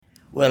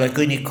Well, a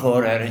gcuine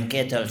cór ar an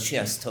gédal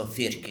sias tá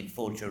fircin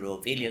fóiltear ó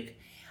bhíliag,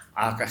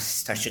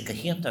 agus tá se go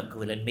hianta go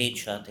bhfuil an méid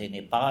seo in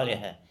i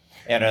báirithe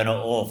ar an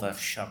óbhar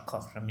seo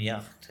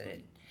cochramíocht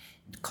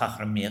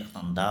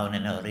an dain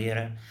in á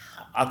riire.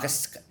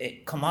 Agus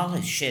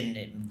cumála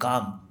sin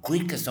gam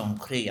gcuigas an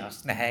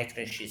chríos na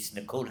heagris is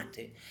na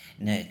cúirta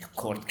na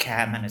córt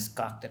caman is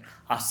gachtar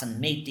as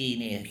an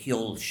médaine a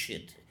heol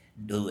siad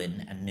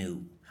doing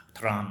anew,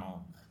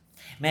 trámán.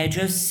 May I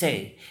just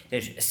say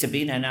that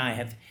Sabina and I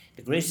have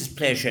the greatest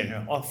pleasure in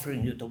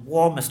offering you the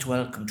warmest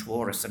welcome to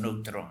Oras and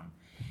Uachtaráin.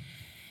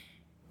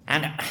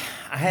 And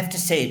I have to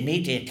say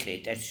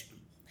immediately that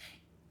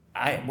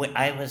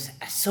I was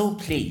so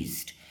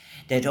pleased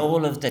that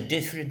all of the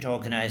different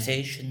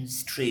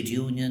organisations, trade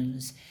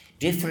unions,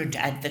 different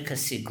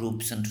advocacy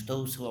groups and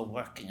those who are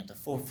working at the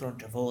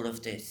forefront of all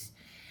of this,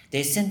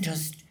 they sent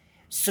us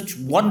such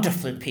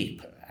wonderful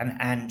people.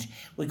 And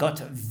we got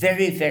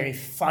very, very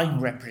fine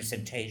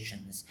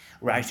representations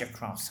right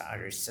across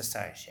Irish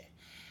society.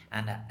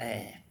 And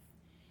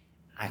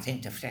I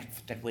think the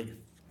fact that we have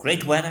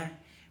great weather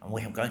and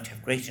we are going to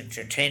have great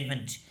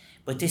entertainment,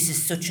 but this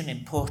is such an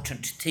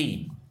important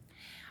theme.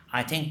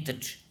 I think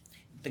that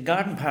the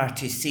garden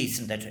party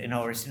season that in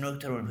Oras and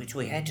Uachtaráin, which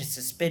we had to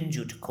suspend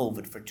due to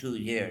COVID for 2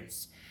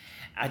 years,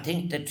 I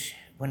think that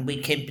when we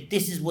came,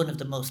 this is one of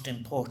the most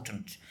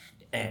important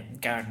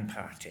garden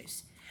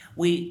parties.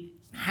 We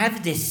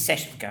have this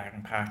set of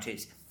garden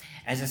parties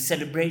as a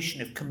celebration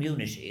of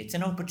community. It's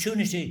an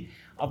opportunity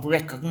of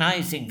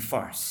recognising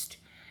first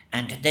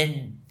and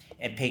then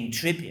paying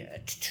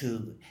tribute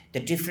to the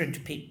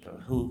different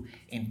people who,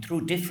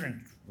 through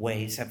different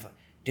ways, have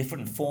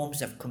different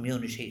forms of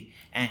community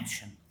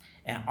action,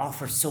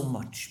 offer so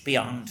much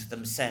beyond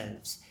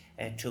themselves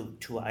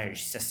to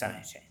Irish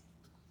society.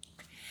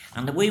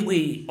 And the way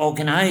we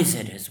organise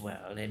it as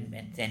well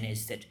then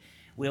is that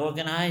we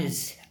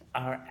organise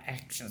our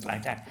actions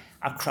like that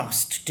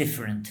across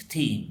different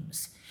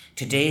themes.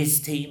 Today's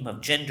theme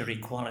of gender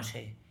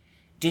equality,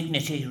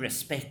 dignity,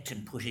 respect,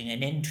 and putting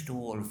an end to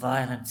all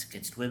violence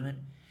against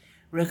women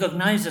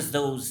recognises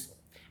those,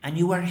 and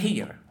you are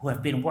here, who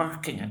have been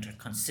working and are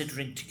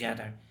considering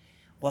together.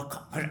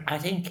 I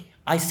think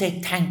I say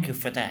thank you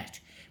for that.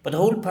 But the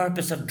whole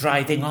purpose of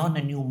driving on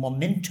a new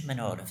momentum in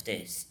all of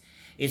this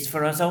is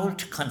for us all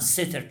to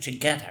consider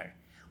together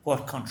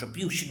what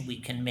contribution we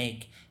can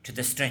make to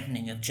the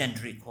strengthening of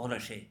gender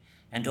equality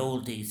and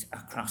all these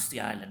across the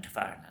island of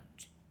Ireland.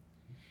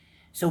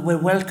 So we're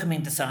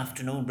welcoming this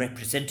afternoon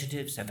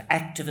representatives of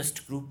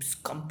activist groups,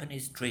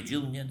 companies, trade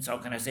unions,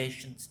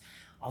 organisations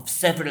of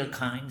several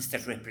kinds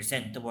that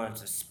represent the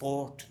worlds of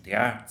sport, the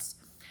arts,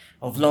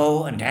 of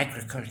law and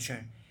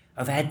agriculture,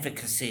 of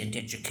advocacy and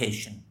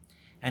education,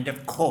 and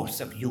of course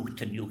of youth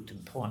and youth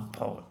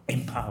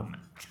empowerment.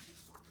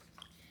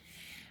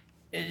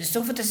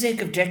 So for the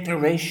sake of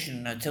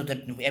declaration, so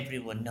that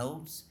everyone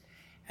knows,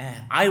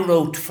 I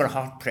wrote for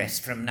Hot Press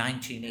from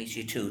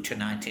 1982 to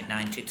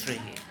 1993.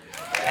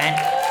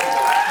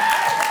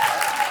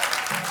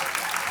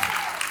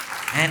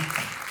 And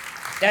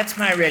that's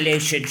my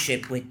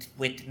relationship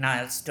with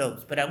Niall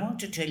Stokes. But I want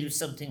to tell you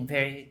something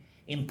very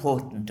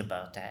important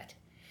about that.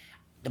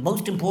 The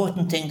most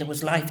important thing that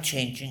was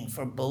life-changing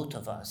for both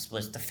of us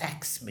was the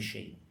fax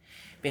machine.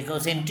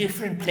 Because in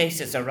different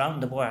places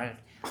around the world,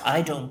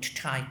 I don't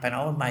type and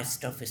all my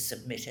stuff is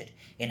submitted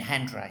in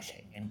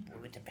handwriting and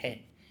with a pen.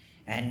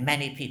 And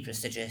many people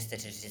suggest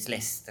that it is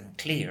less than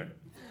clear.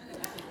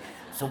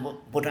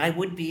 But I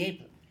would be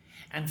able.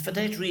 And for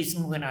that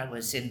reason, when I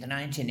was in the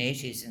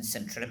 1980s in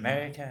Central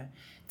America,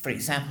 for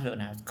example,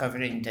 when I was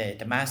covering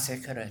the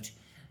massacre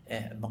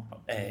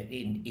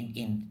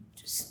in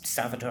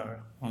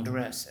Salvador,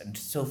 Honduras, and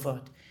so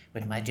forth,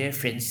 with my dear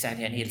friend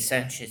Sally O'Neill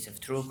Sanchez of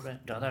Trócaire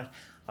and others,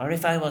 or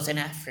if I was in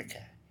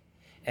Africa,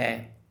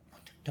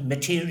 the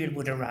material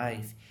would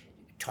arrive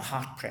to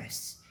Hot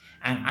Press.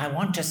 And I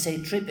want to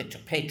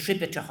pay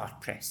tribute to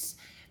Hot Press,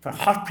 for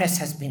Hot Press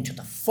has been to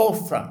the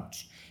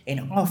forefront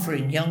in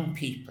offering young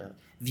people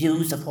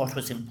views of what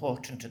was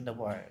important in the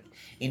world.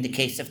 In the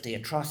case of the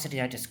atrocity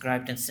I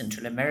described in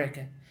Central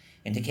America,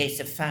 in the case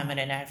of famine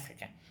in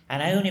Africa.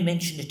 And I only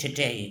mention it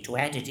today to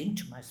add it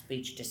into my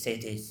speech to say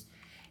this.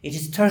 It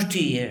is 30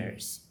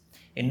 years.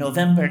 In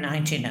November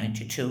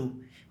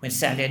 1992, when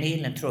Sally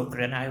O'Neill and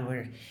Trócaire and I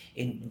were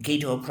in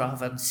Gedo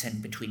province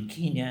and between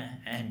Kenya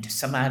and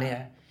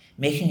Somalia,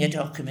 making a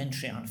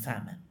documentary on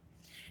famine.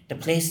 The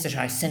place that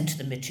I sent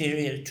the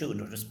material to,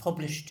 and it was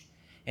published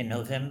in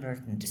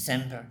November and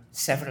December,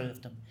 several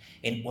of them,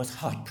 was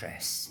Hot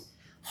Press.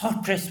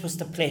 Hot Press was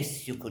the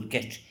place you could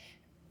get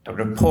the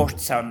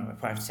reports on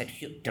where it said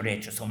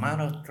derechos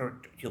humanos,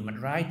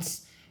 human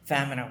rights,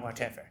 famine or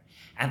whatever.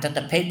 And that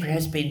the paper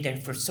has been there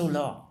for so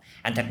long,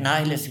 and that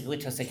Niall is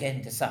with us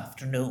again this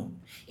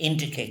afternoon,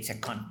 indicates a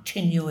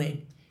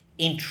continuing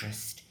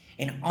interest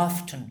in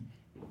often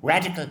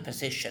radical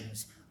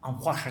positions on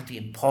what are the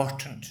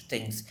important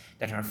things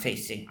that are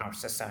facing our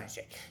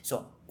society.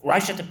 So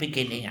right at the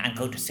beginning, I'm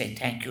going to say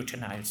thank you to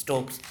Niall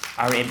Stokes,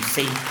 our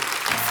MC,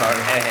 for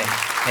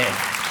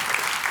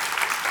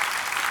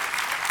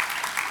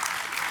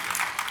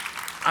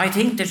I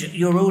think that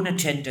your own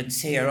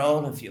attendance here,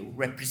 all of you,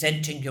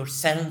 representing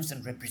yourselves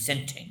and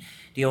representing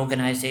the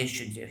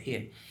organisations you're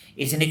here,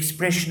 is an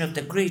expression of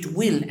the great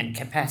will and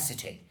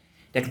capacity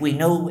that we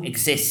know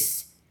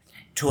exists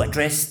to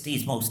address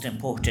these most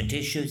important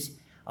issues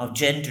of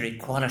gender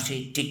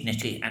equality,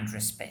 dignity and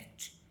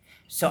respect.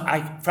 So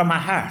from my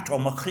heart, O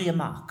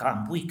Machriamach,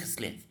 on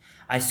Buicasliv,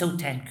 I so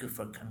thank you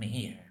for coming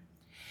here.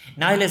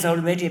 Niall has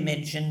already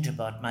mentioned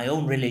about my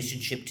own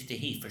relationship to the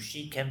He for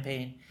She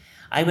campaign.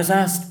 I was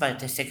asked by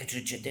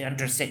the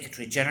Under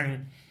Secretary General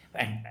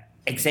and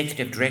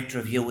Executive Director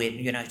of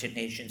United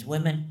Nations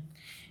Women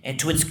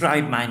to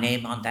inscribe my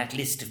name on that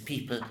list of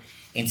people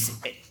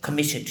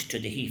committed to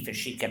the He for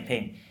She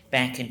campaign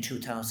back in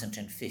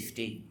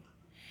 2015.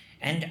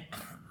 And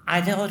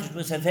I thought it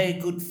was a very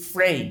good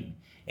frame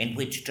in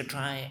which to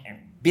try and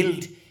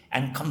build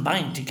and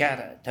combine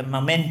together the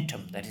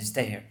momentum that is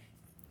there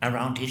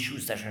around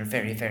issues that are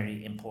very,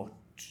 very important.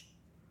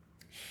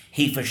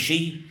 He for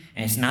She,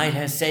 as Niall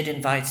has said,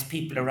 invites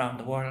people around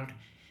the world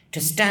to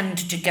stand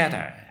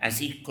together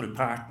as equal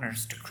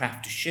partners to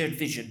craft a shared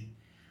vision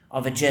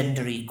of a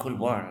gender-equal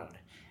world,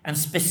 and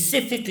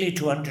specifically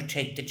to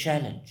undertake the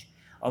challenge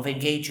of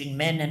engaging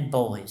men and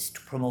boys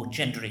to promote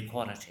gender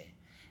equality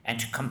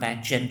and to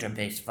combat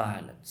gender-based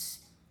violence.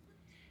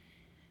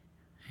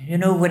 You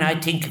know, when I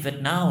think of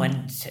it now,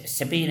 and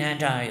Sabina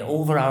and I,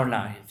 over our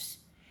lives,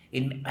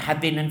 have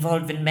been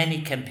involved in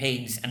many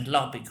campaigns and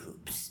lobby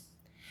groups.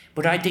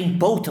 But I think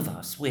both of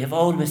us, we have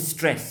always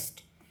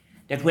stressed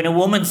that when a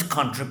woman's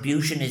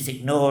contribution is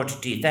ignored,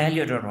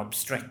 devalued or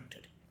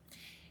obstructed,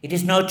 it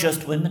is not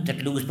just women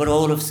that lose, but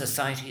all of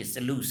society is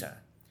the loser.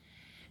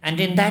 And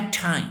in that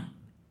time,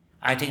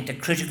 I think the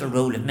critical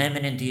role of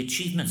women in the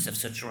achievements of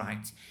such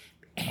rights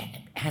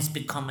has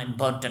become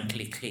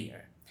abundantly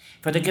clear.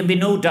 For there can be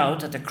no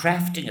doubt that the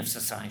crafting of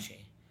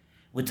society,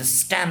 with the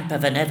stamp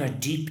of an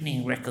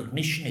ever-deepening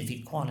recognition of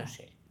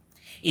equality,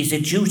 is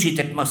a duty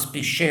that must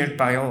be shared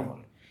by all,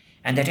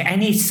 and that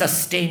any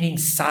sustaining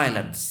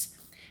silence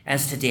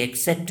as to the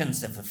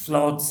acceptance of a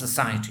flawed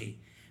society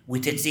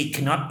with its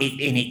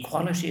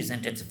inequalities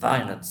and its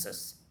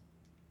violences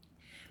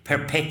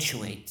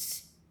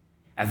perpetuates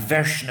a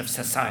version of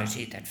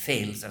society that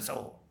fails us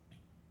all.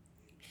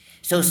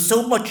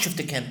 So much of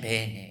the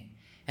campaigning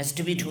has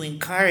to be to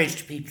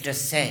encourage people to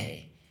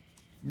say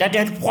that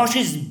what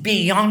is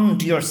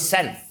beyond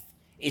yourself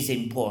is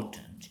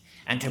important,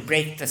 and to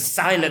break the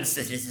silence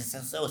that is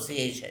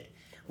associated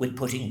with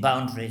putting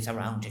boundaries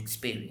around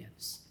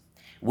experience.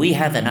 We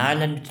have in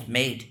Ireland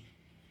made,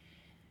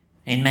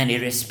 in many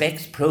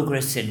respects,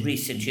 progress in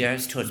recent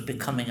years towards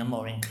becoming a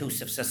more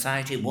inclusive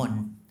society,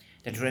 one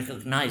that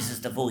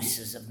recognises the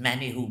voices of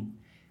many who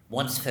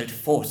once felt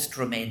forced to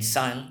remain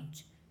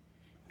silent,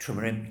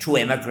 to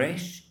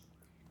emigrate,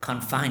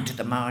 confined to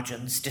the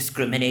margins,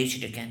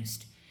 discriminated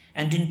against,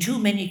 and in too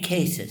many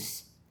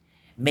cases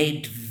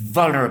made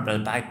vulnerable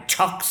by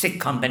toxic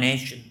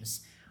combinations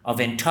of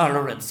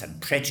intolerance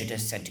and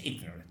prejudice and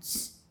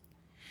ignorance.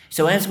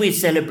 So as we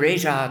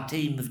celebrate our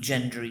theme of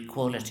gender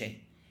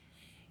equality,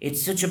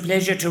 it's such a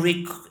pleasure to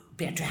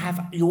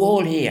have you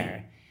all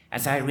here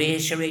as I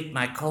reiterate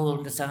my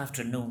call this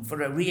afternoon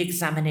for a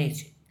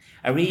re-examination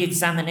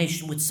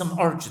with some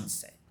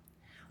urgency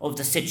of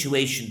the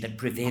situation that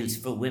prevails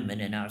for women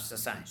in our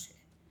society.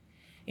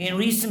 In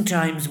recent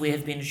times, we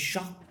have been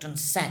shocked and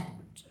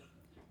saddened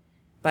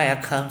by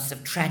accounts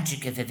of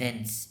tragic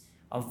events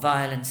of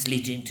violence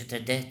leading to the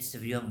deaths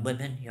of young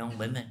women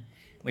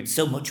with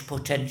so much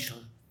potential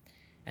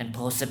and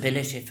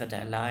possibility for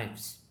their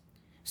lives,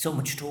 so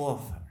much to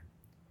offer.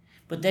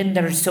 But then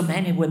there are so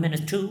many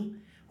women too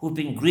who've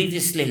been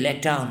grievously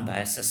let down by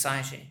a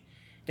society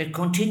that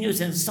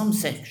continues in some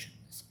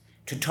sections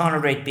to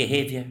tolerate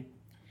behaviour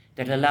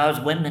that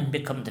allows women to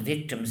become the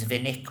victims of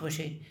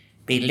inequity,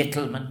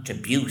 belittlement,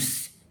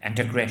 abuse and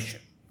aggression.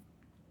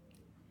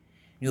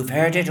 You've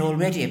heard it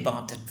already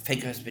about the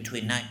figures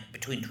between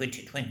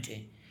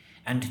 2020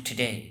 and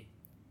today.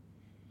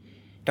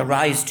 The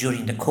rise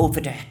during the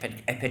COVID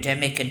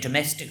epidemic in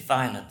domestic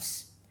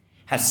violence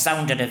has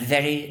sounded a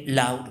very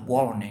loud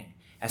warning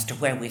as to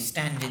where we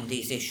stand in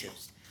these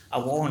issues, a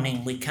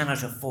warning we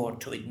cannot afford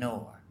to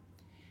ignore.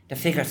 The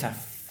figures are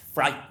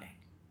frightening.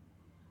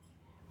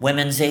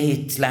 Women's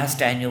Aid's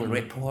last annual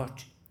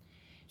report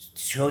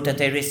showed that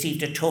they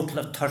received a total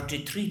of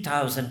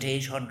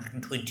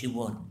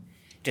 33,821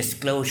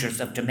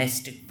 disclosures of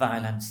domestic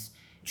violence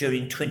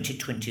during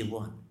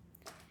 2021,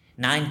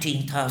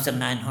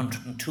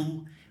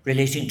 19,902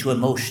 relating to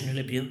emotional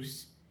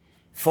abuse,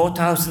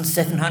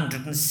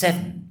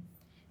 4,707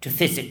 to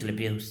physical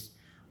abuse,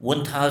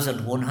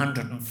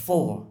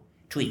 1,104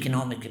 to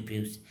economic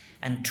abuse,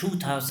 and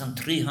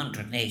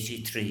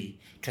 2,383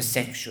 to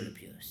sexual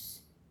abuse.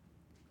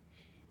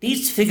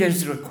 These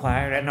figures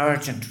require an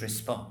urgent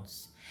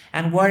response,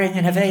 and worrying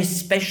in a very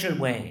special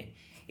way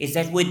is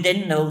that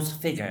within those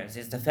figures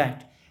is the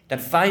fact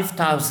that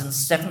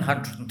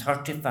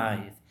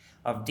 5,735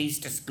 of these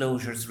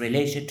disclosures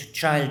related to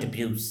child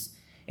abuse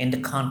in the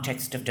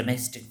context of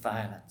domestic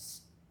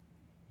violence.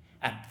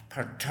 A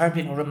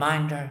perturbing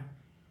reminder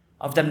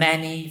of the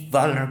many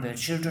vulnerable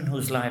children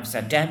whose lives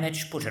are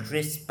damaged, put at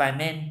risk by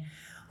men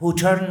who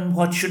turn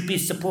what should be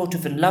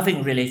supportive and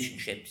loving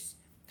relationships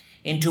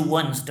into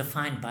ones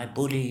defined by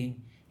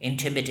bullying,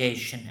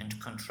 intimidation,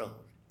 and control.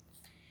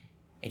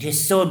 It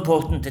is so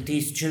important that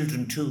these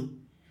children too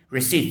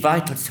receive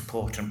vital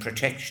support and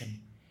protection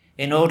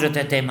in order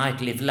that they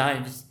might live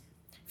lives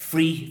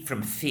free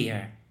from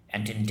fear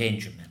and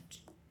endangerment.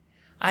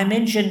 I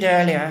mentioned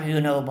earlier,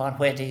 about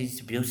where these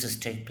abuses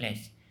take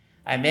place.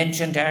 I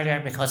mentioned earlier,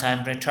 because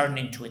I'm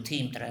returning to a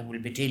theme that I will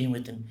be dealing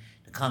with in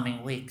the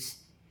coming weeks,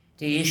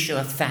 the issue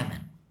of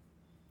famine.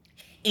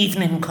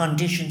 Even in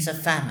conditions of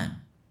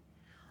famine,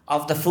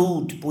 of the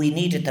food we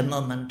need at the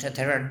moment,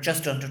 there are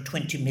just under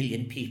 20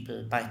 million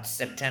people by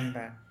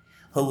September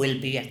who will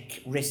be at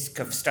risk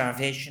of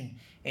starvation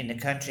in the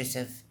countries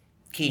of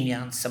Kenya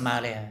and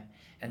Somalia,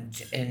 and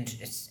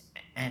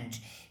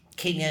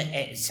Kenya,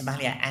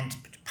 Somalia, and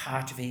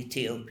part of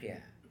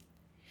Ethiopia.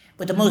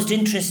 But the most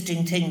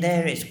interesting thing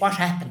there is what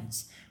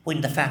happens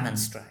when the famine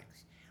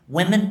strikes.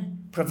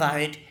 Women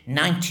provide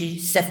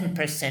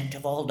 97%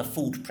 of all the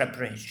food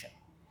preparation.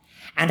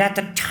 And at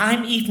the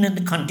time, even in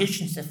the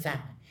conditions of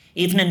famine,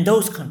 even in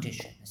those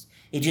conditions,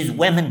 it is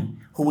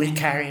women who will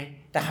carry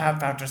the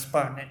hardest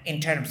burden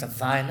in terms of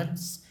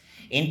violence,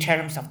 in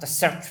terms of the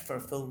search for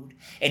food,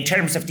 in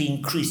terms of the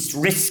increased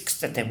risks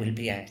that they will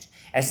be at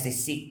as they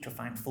seek to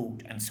find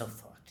food and so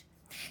forth.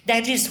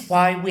 That is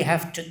why we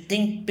have to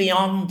think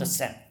beyond the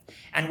self,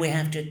 and we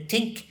have to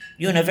think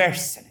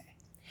universally.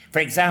 For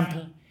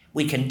example,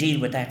 we can deal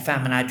with that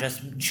famine I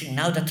just mentioned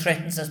now that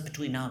threatens us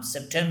between now and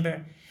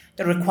September.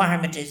 The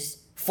requirement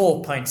is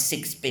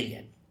 4.6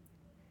 billion.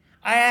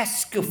 I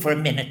ask you for a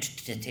minute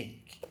to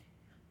think.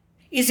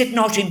 Is it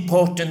not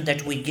important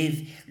that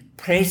we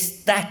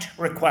place that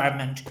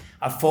requirement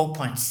of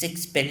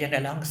 4.6 billion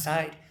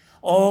alongside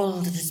all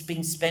that is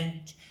being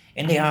spent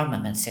in the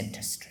armaments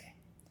industry?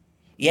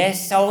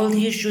 Yes, all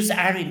the issues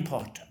are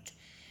important,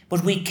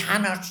 but we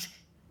cannot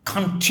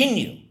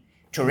continue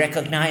to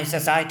recognise,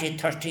 as I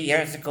did 30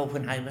 years ago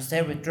when I was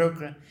there with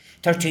Drogra,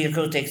 30 years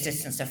ago, the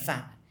existence of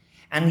famine.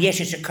 And yet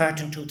it occurred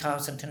in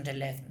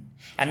 2011.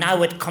 And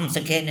now it comes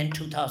again in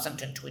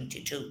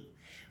 2022.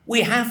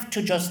 We have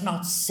to just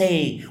not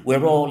say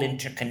we're all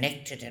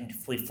interconnected and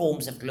with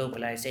forms of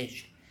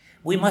globalization.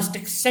 We must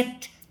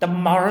accept the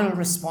moral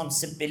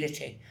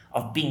responsibility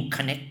of being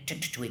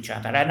connected to each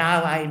other. And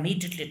now I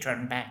immediately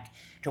turn back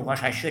to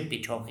what I should be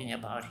talking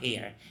about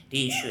here,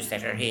 the issues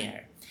that are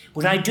here.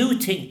 But I do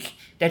think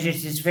that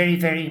it is very,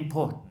 very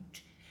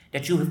important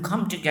that you have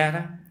come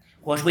together.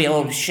 What we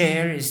all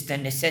share is the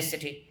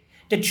necessity,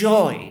 the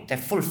joy, the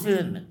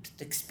fulfillment,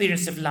 the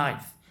experience of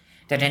life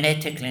that an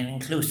ethical and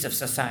inclusive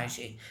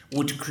society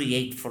would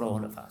create for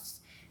all of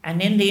us.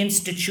 And in the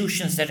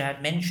institutions that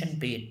I've mentioned,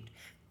 be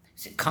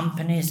it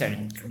companies or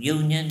in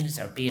unions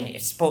or be in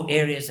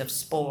areas of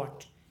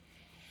sport,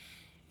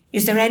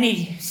 is there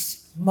any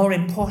more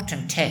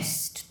important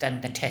test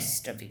than the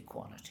test of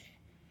equality?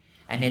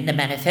 And in the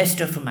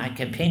manifesto for my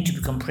campaign to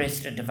become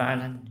President of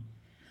Ireland,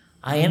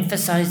 I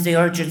emphasise the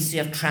urgency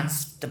of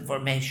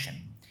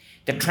transformation,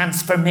 the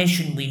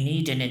transformation we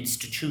need in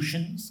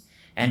institutions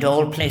and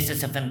all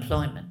places of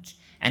employment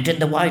and in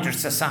the wider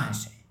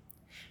society.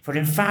 For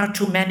in far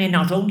too many,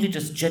 not only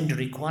does gender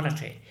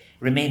equality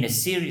remain a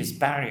serious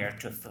barrier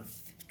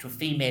to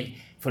female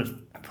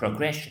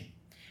progression,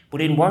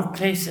 but in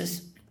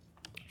workplaces,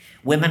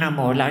 women are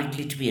more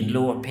likely to be in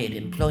lower paid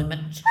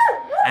employment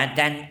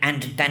than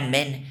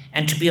men,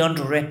 and to be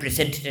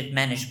underrepresented at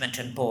management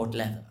and board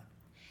level.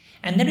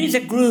 And there is a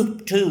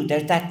group too,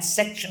 there's that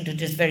section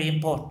that is very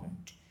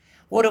important.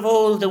 What of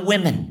all the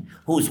women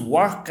whose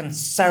work and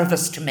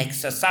service to make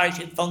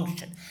society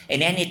function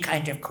in any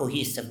kind of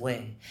cohesive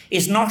way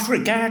is not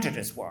regarded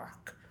as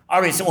work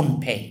or is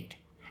unpaid?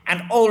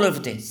 And all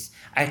of this,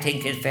 I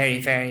think, is very,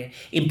 very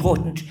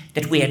important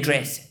that we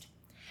address it.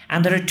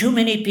 And there are too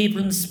many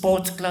people in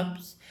sports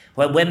clubs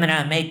where women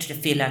are made to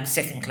feel like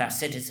second-class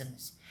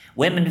citizens.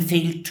 Women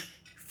feel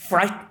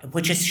frightened,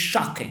 which is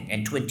shocking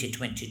in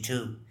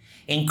 2022,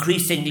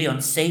 increasingly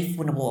unsafe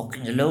when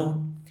walking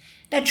alone.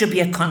 That should be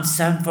a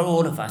concern for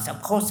all of us.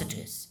 Of course it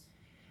is.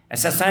 A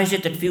society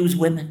that views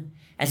women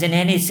as in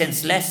any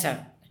sense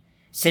lesser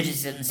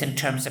citizens in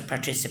terms of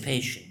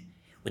participation,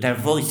 with their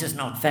voices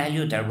not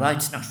valued, their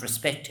rights not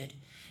respected,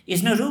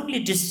 is not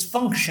only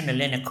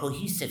dysfunctional in a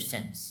cohesive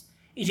sense,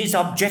 it is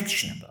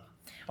objectionable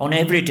on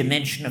every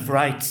dimension of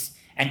rights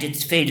and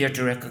its failure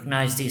to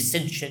recognise the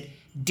essential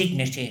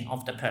dignity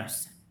of the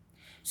person.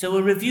 So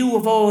a review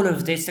of all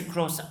of this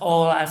across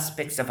all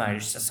aspects of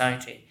Irish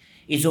society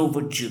is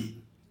overdue.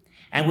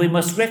 And we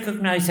must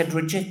recognise and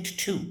reject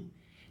too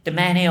the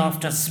many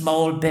often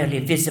small, barely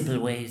visible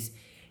ways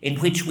in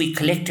which we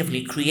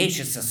collectively create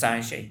a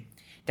society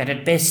that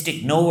at best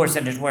ignores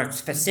and at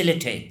worst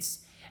facilitates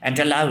and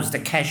allows the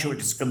casual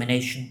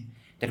discrimination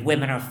that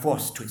women are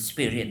forced to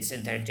experience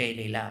in their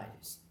daily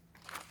lives.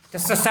 The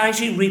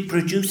society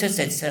reproduces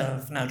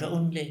itself not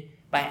only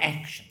by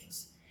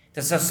actions.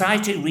 The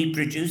society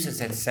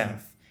reproduces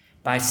itself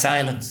by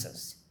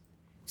silences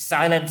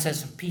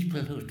silences of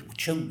people who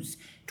choose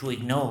to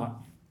ignore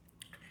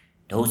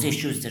those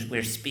issues that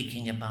we're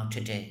speaking about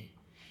today.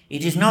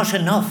 It is not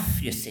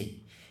enough, you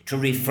see, to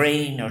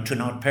refrain or to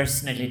not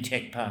personally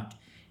take part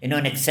in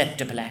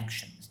unacceptable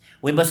actions.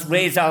 We must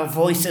raise our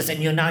voices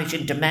and unite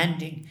in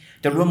demanding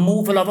the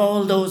removal of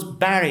all those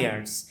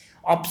barriers,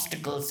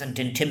 obstacles, and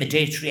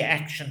intimidatory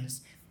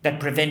actions that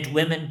prevent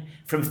women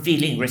from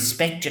feeling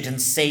respected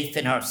and safe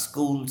in our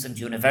schools and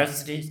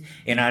universities,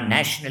 in our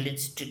national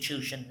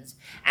institutions,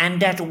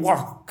 and at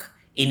work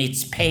in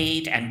its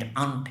paid and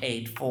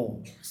unpaid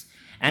forms,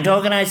 and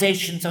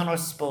organisations on our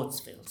sports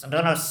fields and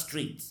on our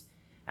streets,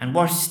 and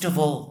worst of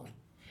all,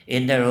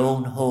 in their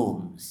own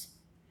homes.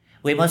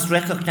 We must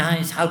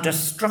recognise how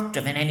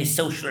destructive in any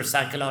social or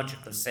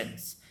psychological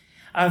sense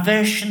are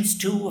versions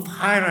too of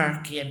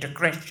hierarchy and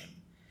aggression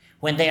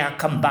when they are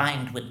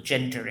combined with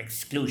gender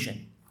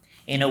exclusion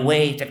in a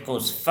way that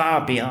goes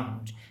far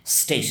beyond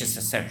status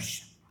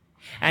assertion.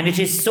 And it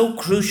is so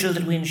crucial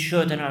that we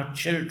ensure that our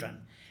children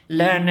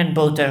learn in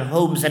both their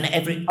homes and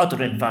every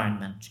other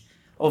environment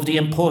of the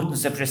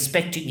importance of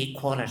respecting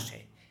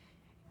equality,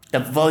 the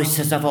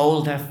voices of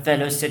all their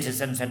fellow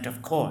citizens, and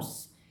of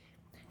course,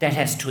 that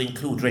has to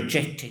include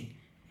rejecting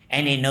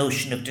any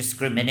notion of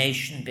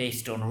discrimination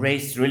based on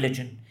race,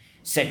 religion,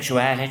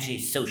 sexuality,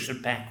 social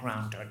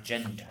background, or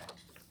gender.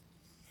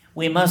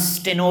 We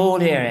must, in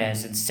all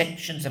areas and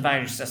sections of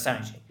Irish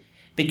society,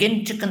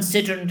 begin to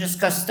consider and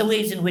discuss the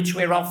ways in which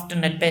we're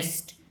often at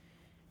best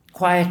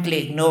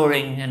quietly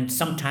ignoring and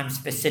sometimes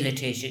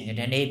facilitating and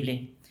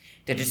enabling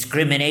the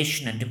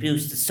discrimination and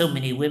abuse that so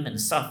many women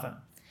suffer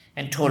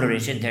and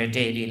tolerate in their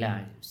daily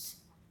lives.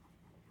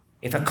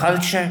 If a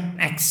culture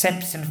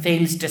accepts and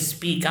fails to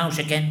speak out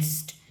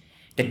against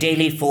the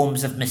daily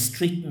forms of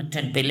mistreatment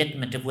and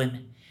belittlement of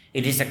women,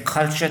 it is a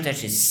culture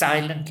that is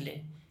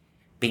silently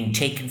being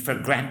taken for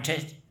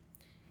granted.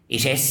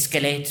 It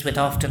escalates with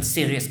often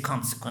serious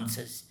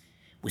consequences,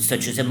 with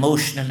such as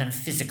emotional and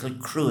physical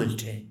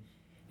cruelty,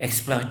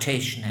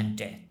 exploitation, and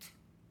death.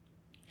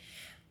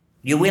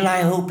 You will,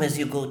 I hope, as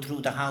you go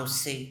through the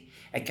House, see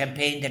a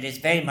campaign that is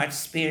very much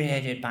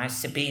spearheaded by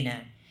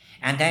Sabina,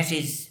 and that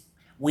is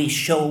we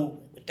show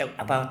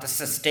about the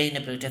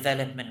Sustainable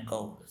Development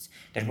Goals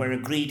that were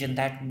agreed in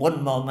that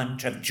one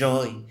moment of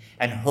joy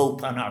and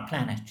hope on our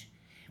planet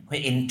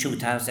in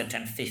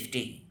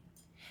 2015.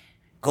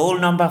 Goal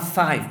number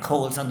 5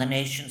 calls on the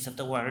nations of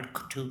the world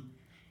to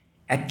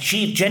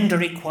achieve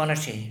gender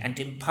equality and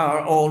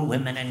empower all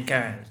women and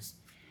girls.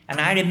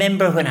 And I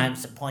remember when I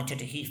was appointed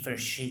a he for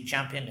she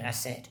champion, I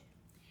said,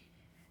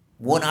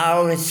 1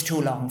 hour is too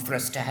long for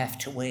us to have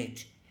to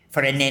wait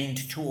for an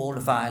end to all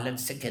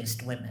violence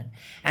against women.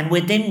 And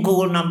within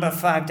goal number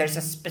 5, there's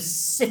a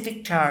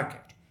specific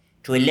target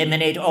to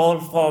eliminate all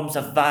forms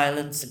of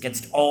violence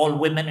against all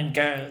women and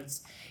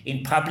girls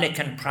in public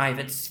and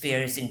private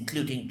spheres,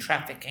 including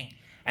trafficking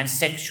and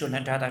sexual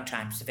and other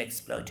types of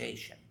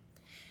exploitation.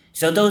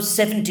 So those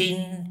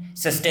 17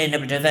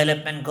 Sustainable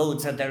Development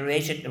Goals and the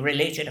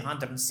related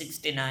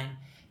 169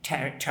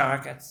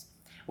 targets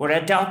were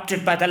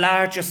adopted by the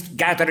largest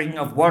gathering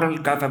of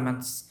world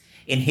governments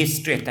in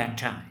history at that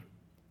time.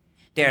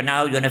 They are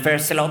now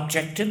universal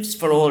objectives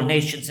for all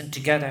nations, and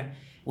together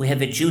we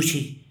have a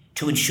duty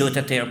to ensure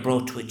that they are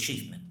brought to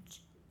achievement.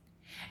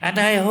 And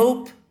I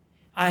hope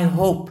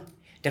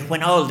that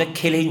when all the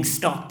killing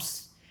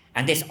stops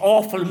and this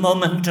awful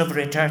moment of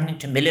returning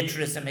to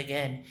militarism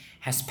again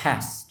has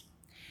passed,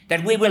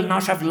 that we will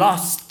not have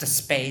lost the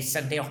space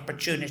and the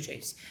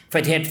opportunities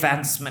for the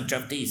advancement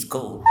of these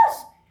goals.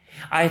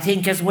 I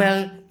think as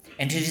well,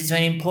 and it is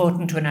very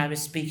important when I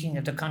was speaking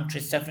of the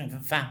countries suffering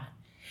from famine,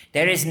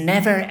 there is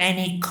never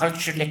any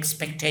cultural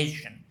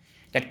expectation,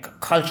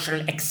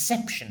 cultural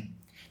exception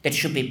that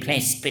should be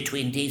placed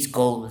between these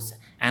goals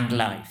and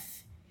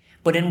life.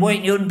 But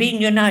in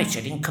being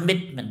united in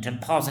commitment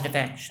and positive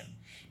action,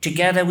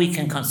 together we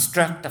can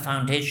construct the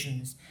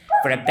foundations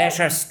for a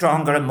better,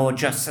 stronger, and more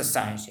just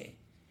society,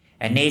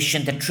 a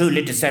nation that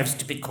truly deserves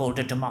to be called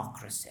a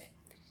democracy.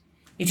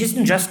 It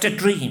isn't just a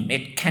dream,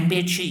 it can be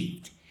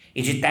achieved.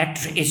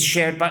 That is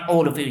shared by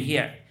all of you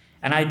here,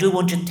 and I do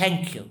want to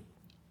thank you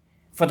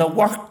for the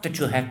work that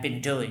you have been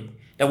doing,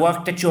 the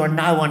work that you are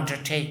now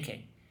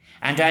undertaking.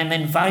 And I'm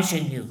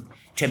inviting you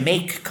to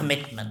make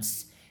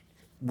commitments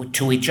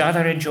to each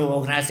other and your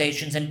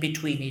organisations and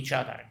between each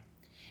other.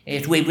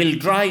 We will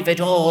drive it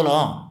all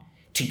on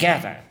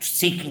together,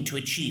 seeking to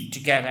achieve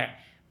together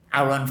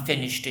our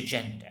unfinished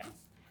agenda.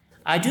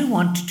 I do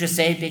want to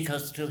say,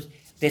 because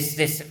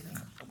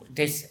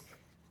this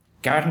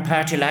garden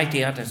party, like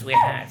the others we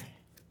have,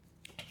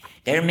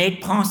 they're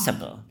made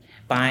possible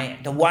by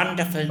the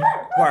wonderful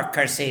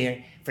workers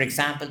here, for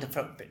example,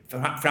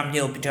 from the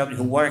OPW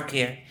who work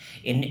here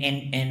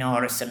in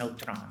Oris and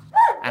Outram.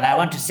 And I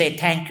want to say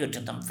thank you to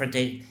them for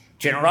the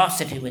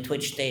generosity with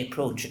which they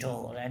approach it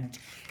all, and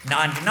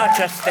not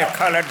just their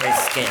culinary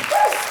skills.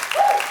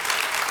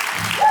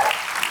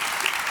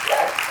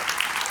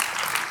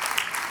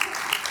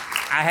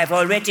 I have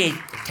already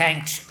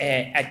thanked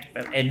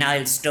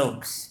Niall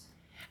Stokes,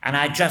 And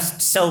I'm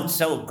just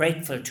so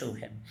grateful to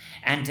him,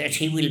 and that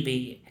he will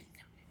be,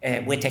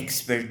 with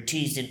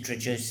expertise,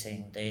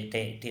 introducing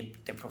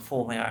the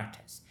performing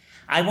artists.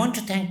 I want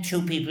to thank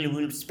two people who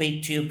will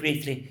speak to you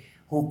briefly,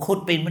 who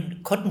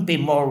couldn't be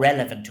more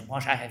relevant to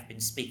what I have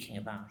been speaking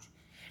about.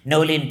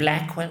 Nolene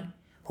Blackwell,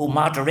 who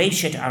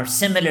moderated our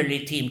similarly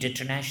themed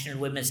International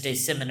Women's Day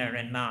seminar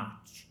in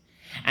March,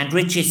 and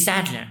Richie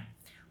Sadler,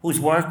 whose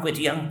work with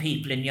young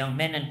people, and young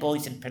men and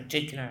boys in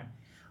particular,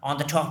 on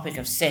the topic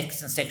of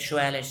sex and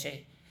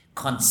sexuality,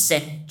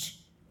 consent,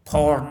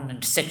 porn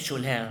and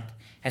sexual health,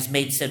 has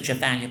made such a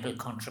valuable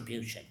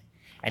contribution.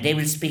 And they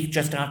will speak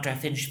just after I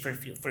finish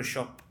for a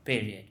short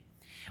period.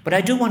 But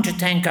I do want to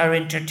thank our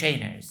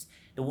entertainers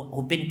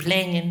who've been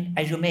playing in,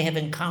 as you may have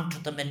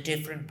encountered them in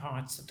different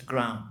parts of the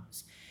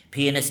grounds.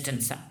 Pianist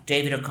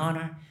David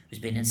O'Connor, who's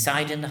been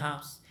inside in the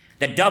house.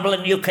 The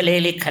Dublin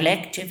Ukulele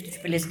Collective that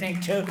you'll be listening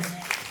to.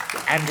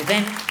 And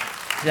then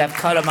you have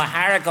Colin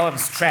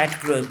O'Haragon's Strat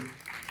Group.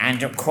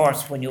 And of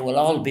course, when you will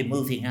all be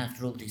moving out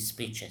through these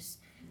speeches,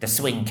 the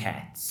Swing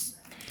Cats.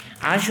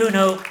 As you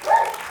know,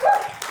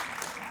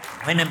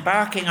 when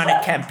embarking on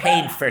a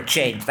campaign for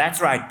change, that's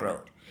right,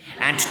 Brode,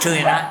 and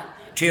to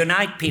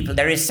unite people,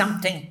 there is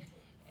something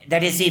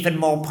that is even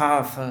more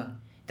powerful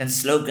than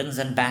slogans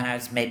and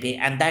banners, maybe,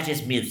 and that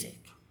is music.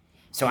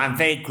 So I'm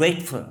very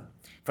grateful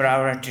for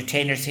our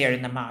entertainers here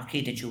in the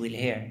marquee that you will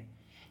hear.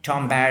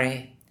 Tom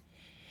Barry,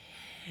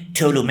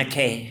 Tolu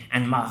McKay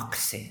and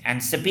Moxie.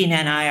 And Sabina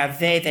and I are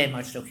very, very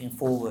much looking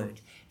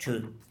forward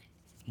to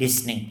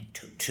listening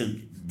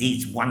to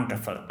these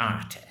wonderful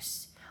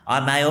artists.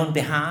 On my own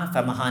behalf,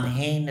 I'm Mahan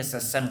Hain as a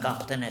San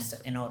Gopton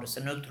in Oris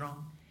and Utrum.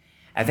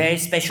 A very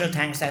special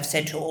thanks I've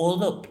said to all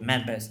the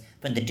members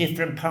from the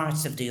different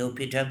parts of the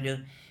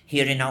OPW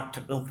here in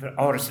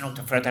Oris and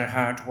Utrum for their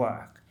hard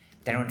work,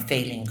 their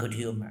unfailing good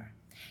humour.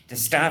 The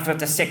staff of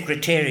the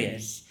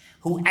Secretariat,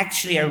 who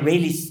actually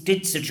really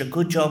did such a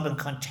good job in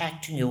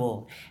contacting you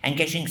all and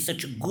getting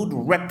such a good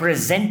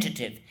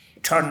representative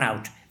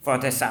turnout for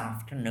this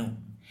afternoon.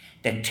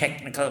 The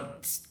technical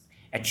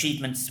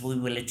achievements we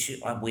will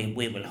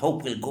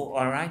hope will go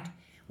all right.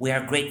 We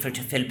are grateful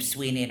to Philip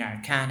Sweeney and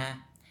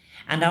Arcana.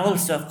 And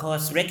also, of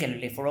course,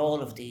 regularly for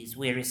all of these,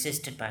 we are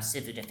assisted by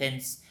Civil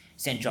Defence,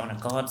 St. John of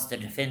God's, the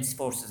Defence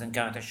Forces in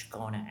Garda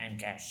Síochána and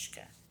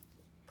Gashka.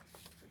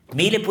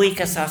 Míle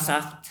buíochas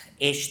sasacht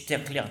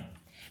éiste.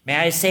 May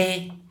I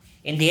say,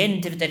 in the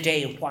end of the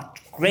day, what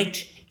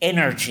great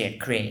energy it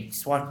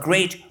creates, what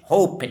great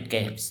hope it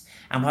gives,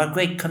 and what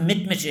great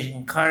commitment it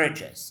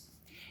encourages,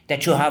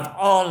 that you have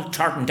all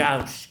turned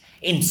out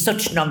in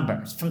such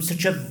numbers from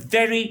such a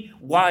very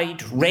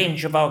wide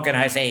range of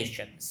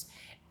organisations,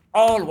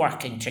 all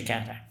working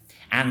together.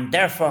 And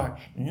therefore,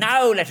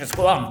 now let us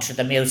go on to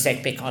the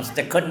music, because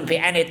there couldn't be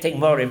anything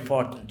more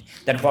important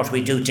than what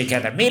we do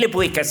together. Míle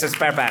buíochas as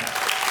Barbara.